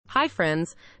Hi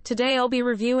friends, today I'll be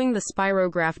reviewing the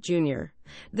Spirograph Junior.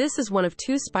 This is one of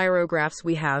two Spirographs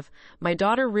we have. My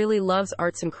daughter really loves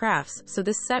arts and crafts, so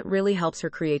this set really helps her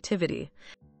creativity.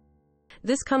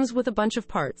 This comes with a bunch of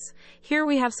parts. Here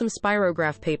we have some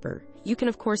Spirograph paper. You can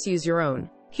of course use your own.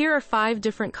 Here are 5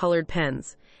 different colored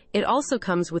pens. It also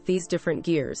comes with these different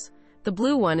gears. The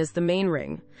blue one is the main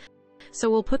ring. So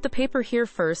we'll put the paper here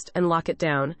first and lock it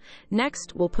down.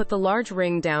 Next, we'll put the large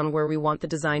ring down where we want the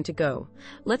design to go.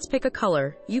 Let's pick a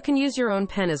color. You can use your own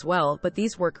pen as well, but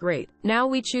these work great. Now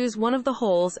we choose one of the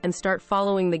holes and start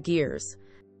following the gears.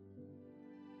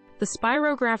 The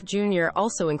Spirograph Junior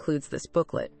also includes this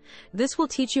booklet. This will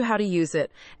teach you how to use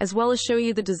it, as well as show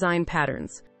you the design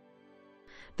patterns.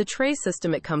 The tray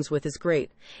system it comes with is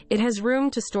great. It has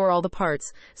room to store all the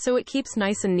parts, so it keeps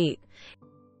nice and neat.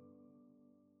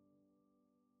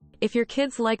 If your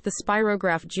kids like the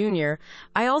Spirograph Junior,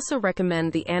 I also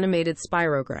recommend the animated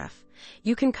Spirograph.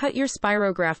 You can cut your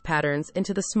Spirograph patterns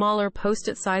into the smaller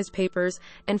post-it-sized papers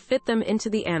and fit them into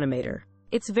the Animator.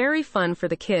 It's very fun for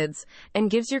the kids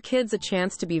and gives your kids a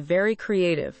chance to be very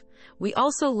creative. We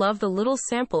also love the little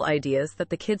sample ideas that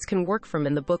the kids can work from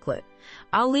in the booklet.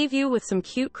 I'll leave you with some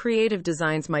cute creative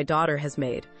designs my daughter has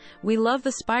made. We love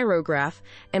the Spirograph,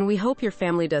 and we hope your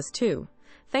family does too.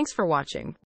 Thanks for watching.